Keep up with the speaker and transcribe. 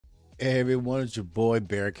Hey everyone, it's your boy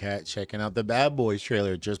Bearcat checking out the Bad Boys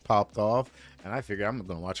trailer. It just popped off, and I figured I'm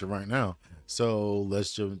gonna watch it right now. So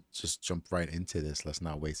let's just jump right into this. Let's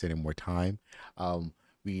not waste any more time.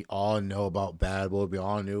 We all know about Bad Boy. We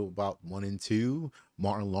all knew about 1 and 2.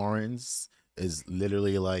 Martin Lawrence is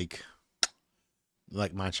literally like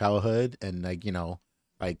my childhood, and like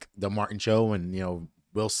the Martin Show, and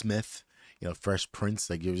Will Smith, Fresh Prince.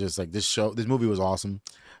 Like it was just like this movie was awesome.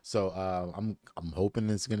 So I'm hoping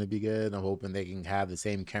it's gonna be good. I'm hoping they can have the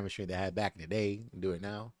same chemistry they had back in the day and do it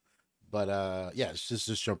now. But yeah, let's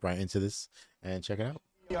just jump right into this and check it out.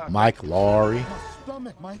 Mike Lowrey. My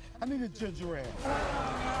stomach, Mike. I need a ginger ale.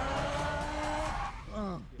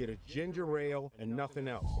 Get a ginger ale and nothing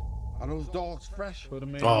else. Are those dogs fresh? Put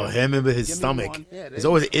them in. Oh, him and his stomach. There's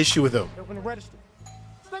always an issue with him. Open the register.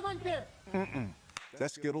 Stay right there. That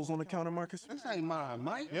Skittles on the counter, Marcus? This ain't mine,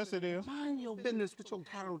 Mike. Yes, it is. Mind your business with your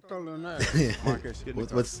cattle throwing ass. Marcus, get in the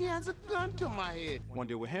car. He has a gun to my head. Want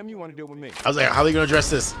to deal with him? You want to deal with me? I was like, how are they gonna address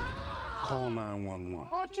this? Call 911.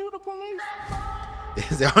 Aren't you the police?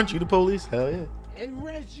 Is that, aren't you the police? Hell yeah. Hey,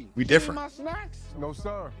 Reggie. We different. My snacks? No,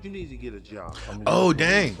 sir. You need to get a job. Oh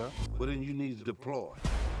dang. Well, then you need to deploy.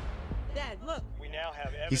 Dad, look. We now have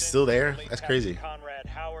evidence He's still there? that That's Captain crazy. Conrad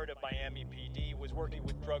Howard of Miami PD was working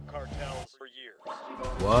with drug cartels for years.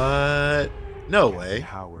 What? No way.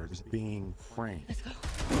 Howard is being framed.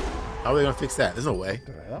 How are they gonna fix that? There's no way.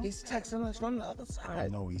 He's texting us from the other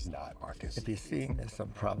side. No, he's not, Marcus. If you're seeing this, I'm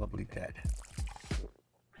probably dead.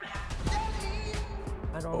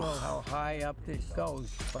 I don't know how high up this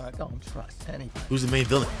goes, but I don't trust anybody. Who's the main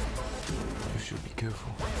villain? You should be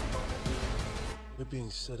careful. You're being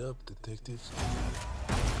set up, detectives.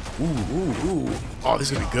 Ooh, ooh, ooh. Oh,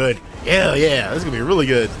 this is gonna be good. Yeah, yeah. This is gonna be really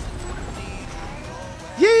good.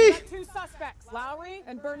 Yee! Two suspects, Lowrey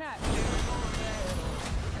and Burnett.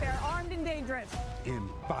 They're armed and dangerous. In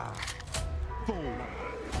 5, 4.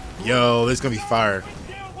 Yo, this is gonna be fire.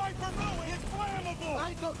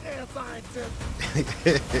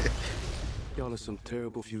 Y'all are some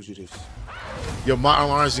terrible fugitives. Yo, Martin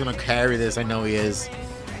Lawrence is gonna carry this. I know he is.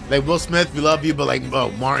 Like Will Smith, we love you, but like,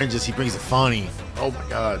 oh, Martin he brings it funny. Oh my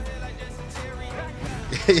god.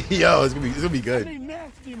 Yo, it's gonna be good. Hey,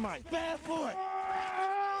 nasty Mike. Bad boy.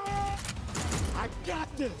 I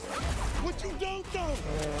got this. What you don't know.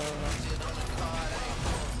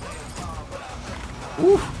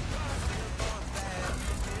 Ooh.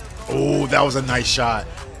 Oh, that was a nice shot.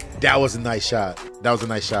 That was a nice shot. That was a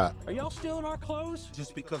nice shot. Are y'all still in our clothes?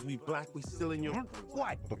 Just because we black, we still in your...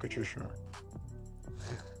 What? Look at your shirt.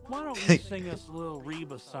 Why don't you sing us a little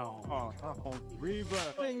Reba song? Reba.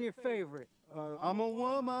 Sing your favorite. I'm a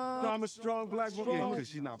woman. I'm a strong black woman. Yeah, because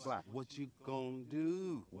she's not black. What you gonna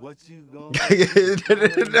do? What you gonna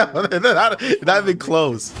do? No, not even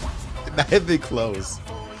close. Not even close.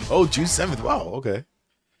 Oh, June 7th. Wow, okay.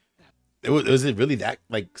 Was it really that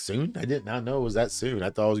like soon? I did not know it was that soon. I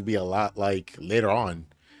thought it would be a lot like later on.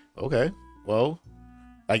 Okay, well,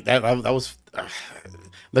 like that was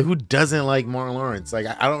like, who doesn't like Martin Lawrence? Like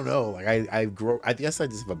I don't know. Like I grew up, I guess I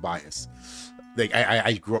just have a bias. Like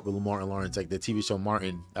I grew up with Martin Lawrence. Like the TV show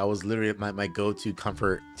Martin, that was literally my go-to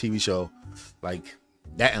comfort TV show. Like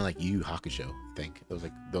that and like Yu Yu Hakusho. I think it was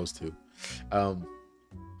like those two.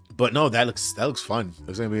 But no, that looks fun.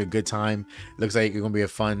 Looks gonna be a good time. Looks like it's gonna be a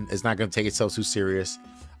fun. It's not gonna take itself too serious.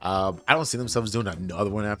 I don't see themselves doing another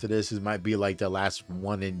one after this. It might be like the last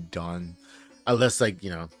one and done, unless like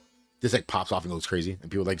this like pops off and goes crazy, and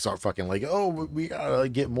people like start fucking like, oh, we gotta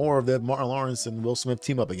get more of the Martin Lawrence and Will Smith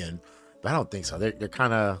team up again. But I don't think so. They're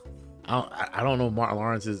kind of. I don't know if Martin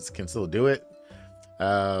Lawrence can still do it.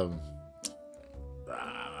 I'm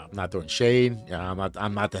not throwing shade. Yeah,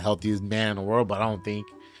 I'm not the healthiest man in the world, but I don't think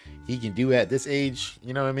he can do it at this age.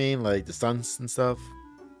 You know what I mean? Like the stunts and stuff.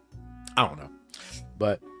 I don't know,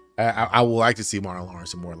 but I would like to see Martin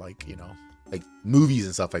Lawrence in more like like movies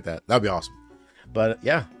and stuff like that. That'd be awesome. But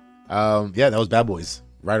yeah, yeah, that was Bad Boys.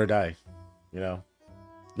 Ride or Die.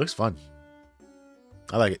 Looks fun.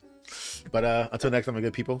 I like it. But until next time, my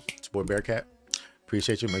good people, it's your boy Bearcat.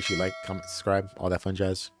 Appreciate you. Make sure you like, comment, subscribe, all that fun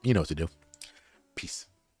jazz. You know what to do. Peace.